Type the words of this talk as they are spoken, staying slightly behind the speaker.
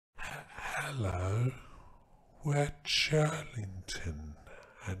Hello, we're Churlington,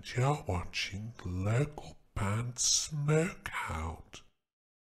 and you're watching the local band Smokeout.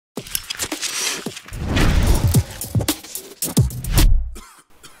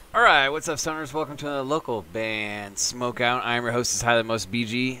 Alright, what's up, stoners? Welcome to the local band Smokeout. I am your host, Highly Most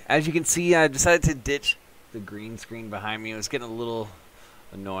BG. As you can see, I decided to ditch the green screen behind me. It was getting a little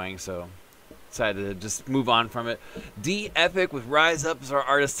annoying, so decided to just move on from it. D Epic with Rise Up is our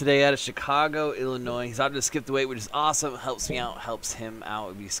artist today out of Chicago, Illinois. He's out to skip the weight, which is awesome. Helps me out, helps him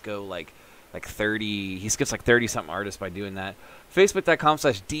out. We go like 30. He skips like 30-something artists by doing that.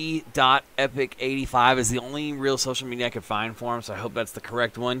 Facebook.com/d.epic85 is the only real social media I could find for him, so I hope that's the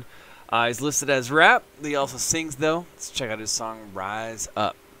correct one. He's listed as rap. He also sings, though. Let's check out his song, Rise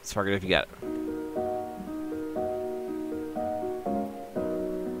Up. Spark it if you got it.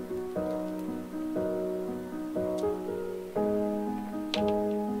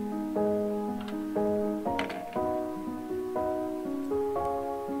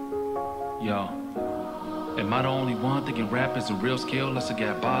 Yo, am I the only one thinking rap is a real skill unless I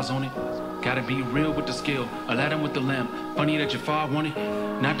got bars on it? Gotta be real with the skill, Aladdin with the lamp. Funny that your far want it.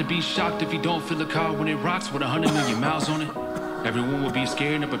 Not to be shocked if you don't feel the car when it rocks with 100 million miles on it. Everyone would be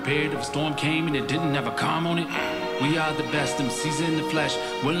scared and prepared if a storm came and it didn't have a calm on it. We are the best MCs in the flesh.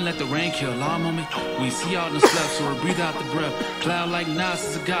 Wouldn't let the rain kill our moment. We see out in the slept, so we breathe out the breath. Cloud like Nas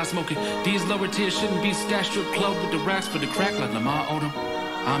is a guy smoking. These lower tiers shouldn't be stashed strip club with the racks for the crack like Lamar Odom.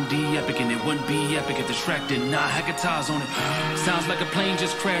 I'm D-Epic and it wouldn't be epic if the track did not have guitars on it. Sounds like a plane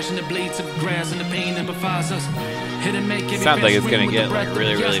just crashed and the blades of grass and the pain amplifies us. Hit and make it sounds like it's gonna get like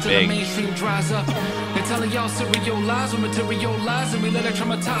really big. Mainstream dries up. They're telling y'all serial lies or materialize and we let it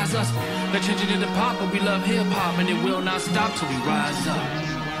traumatize us. They're changing it to pop but we love hip-hop and it will not stop till we rise up.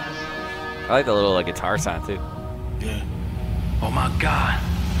 I like the little guitar sound too. Yeah. Oh my God.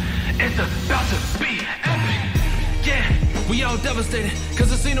 It's about to be epic. Yeah, we all devastated,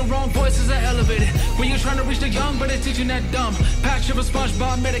 cause the scene of wrong voices are elevated. When you're trying to reach the young, but they're teaching that dumb. Patch of a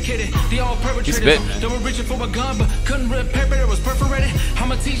SpongeBob medicated. They all perpetrators. They were reaching for a gun, but couldn't rip paper that was perforated.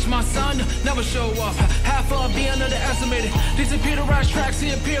 I'ma teach my son to never show off. Have fun being underestimated. These computerized tracks, see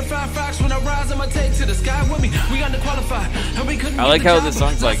appear five facts. When I rise, I'ma take to the sky with me. We underqualified, and we couldn't. I like how the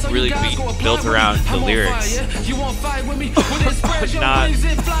song's like really built around the lyrics. You won't fight with me, with this spread your wings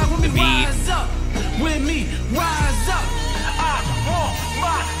and fly with me. Rise up. With me, rise up. I want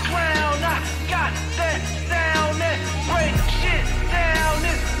my crown. I got that sound that break shit down.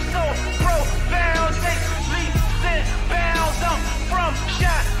 It's so profound. Takes leaps and bounds. I'm from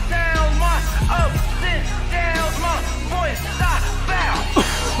Chi-Town. My ups and downs. My voice I bow.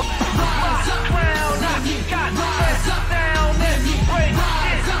 My crown. I got that sound that break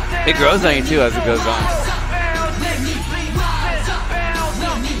shit down. It grows on you too as it goes on.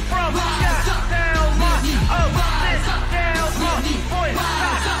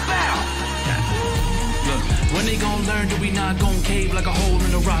 When they gon' learn that we not gon' cave like a hole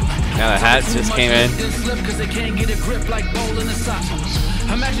in the rock. Now the hats just came in. Cause they can't get a grip like bowl in a sock.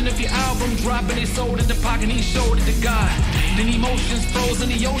 Imagine if your album dropped and they sold it to Pac and he showed it to God. Then emotions froze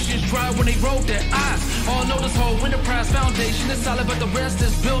and the oceans dry when they rolled their eyes. All know this whole enterprise foundation is solid, but the rest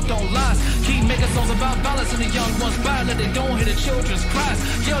is built on lies. Keep making songs about violence and the young ones buy that they don't hear the children's cries.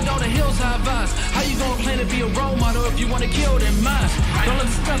 Yelled on the hills high vibes. How you gonna claim to be a role model if you wanna kill their minds? Don't let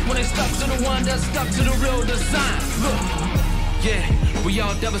them stuck when they stuck to the one that's stuck to the real design. Look. Yeah, we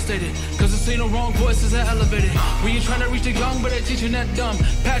all devastated, cause the scene of wrong voices are elevated. We ain't trying to reach the young, but they teaching that dumb.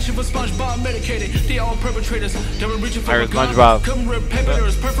 Passion for SpongeBob medicated. They all perpetrators. They were reaching for a gun. Couldn't rip paper that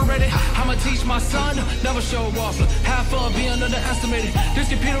was perforated. I'ma teach my son, never show off. Have fun being underestimated. This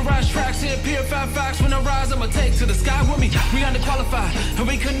computerized tracks here appear five facts. When I rise, I'ma take to the sky with me. We underqualified, and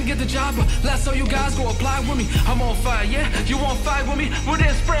we couldn't get the job, but let's so you guys go apply with me. I'm on fire, yeah? You won't fight with me? Well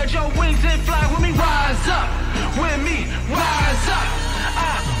then spread your wings and fly with me. Rise up with me. Rise.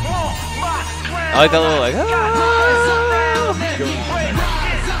 I like that little like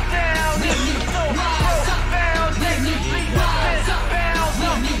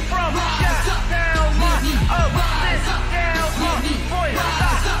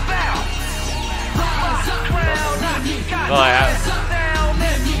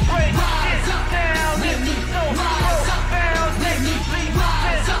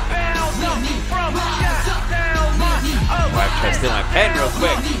try to steal my pen real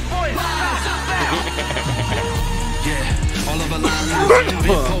quick. Yeah, all of our lives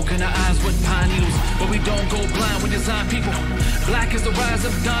Big poke in our eyes with pine needles, but we don't go blind. We design people. Black is the rise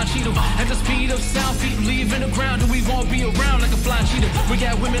of Don Cheadle. At the speed of sound, feet leave in the ground, and we won't be around like a flying cheetah. We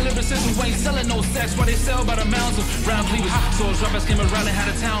got women lyricists who ain't selling no sex, while they sell by the mounds of round cleavers. So it's rappers came around and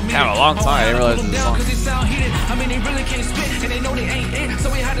had a town meeting. Kind of a long time. I didn't realize this down was cause they sound heated. I mean, they really can't spit, and they know they ain't it. So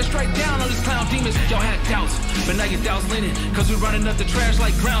we had to strike down on these clown demons. Y'all had doubts, but now your doubts leaning, cause we running up the trash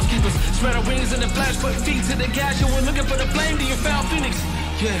like groundskeepers. Spread our wings in the flash, put feet to the gas. You were looking for the flame, do you found Phoenix?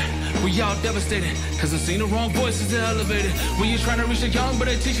 Yeah, we all devastated, cause I seen the wrong voices elevated. When you trying to reach the young, but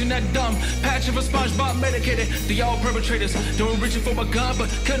they teaching that dumb patch of a SpongeBob medicated. The all perpetrators, they were reaching for my gun,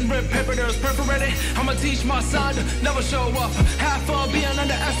 but couldn't rip paper that was perforated. I'ma teach my son to never show up, have fun being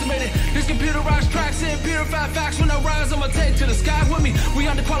underestimated. These computerized tracks and purified facts. When I rise, I'ma take to the sky with me. We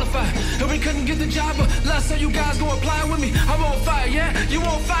underqualified, and we couldn't get the job, but let's say you guys go apply with me. I'm on fire, yeah, you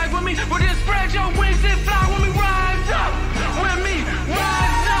won't fight with me. Well then spread your wings and fly with me. Rise up with me,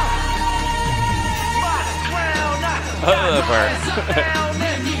 rise up. Other part. Kind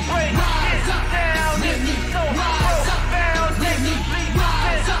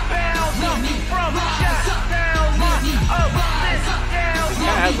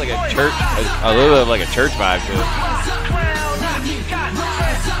of has like a church, a little bit of like a church vibe to it.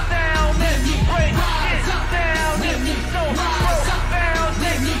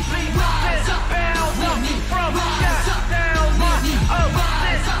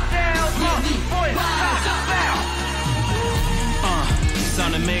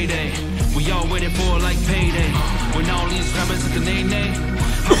 On a Mayday, we all waiting for like payday. When all these rappers at the nay-nay,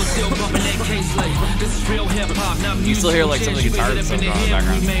 I was still bumping that case like this is real hip-hop, not music. You still hear like some of the guitar and stuff in the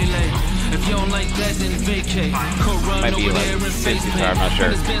background. If you don't like that, then vacate. Might be like synth guitar, I'm not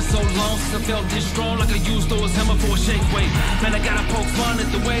sure. It's been so long since I felt this strong, like I used those hammer for a shake weight. Man, I gotta poke fun at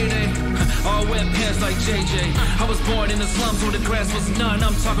the way they all wear pants like JJ. I was born in the slums where the grass was none.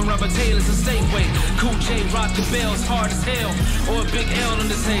 I'm talking Robert Taylor's a state weight. Cool J rock the bells hard as hell, or a big L on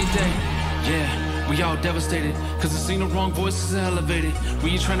this heyday. Yeah. We all devastated, cause I seen the wrong voices elevated. We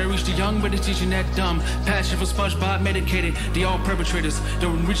ain't trying to reach the young, but they're teaching that dumb passion for SpongeBob medicated. They all perpetrators, they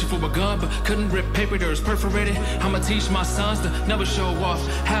were reaching for a gun, but couldn't rip paper that was perforated. I'ma teach my sons to never show off,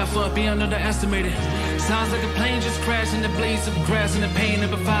 have fun being underestimated. Sounds like a plane just crashed in the blades of grass, and the pain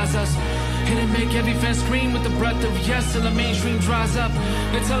that defies us. And it make every fan scream with the breath of yes till the mainstream dries up.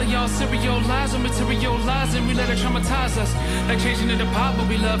 They're telling y'all serial lies or material lies, and we let it traumatize us. Like changing into pop, but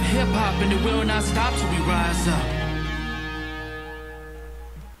we love hip hop, and it will not stop till we rise up.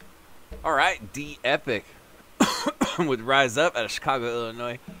 All right, D Epic with Rise Up out of Chicago,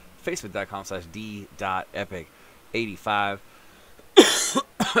 Illinois. Facebook.com/D.Epic85.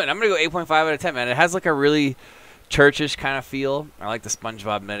 And I'm gonna go 8.5 out of 10, man. It has like a really churchish kind of feel. I like the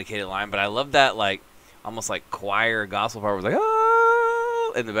SpongeBob medicated line, but I love that like almost like choir gospel part was like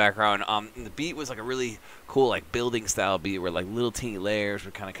ah in the background. And the beat was like a really cool like building style beat where like little teeny layers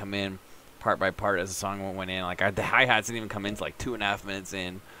would kind of come in part by part as the song went in. Like the hi-hats didn't even come in until like 2.5 minutes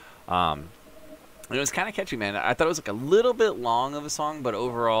in. And it was kind of catchy, man. I thought it was like a little bit long of a song, but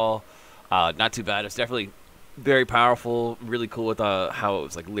overall not too bad. It's definitely very powerful, really cool with how it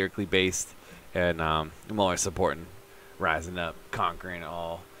was like lyrically based. And I'm always supporting Rising Up, conquering it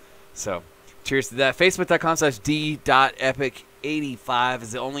all. So, cheers to that. Facebook.com/D.Epic85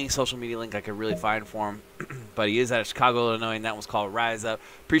 is the only social media link I could really find for him. But he is out of Chicago, Illinois, and that was called Rise Up.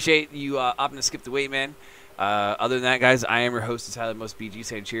 Appreciate you opting to skip the wait, man. Other than that, guys, I am your host, Tyler Most BG,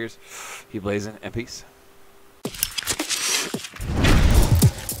 saying cheers, keep blazing, and peace.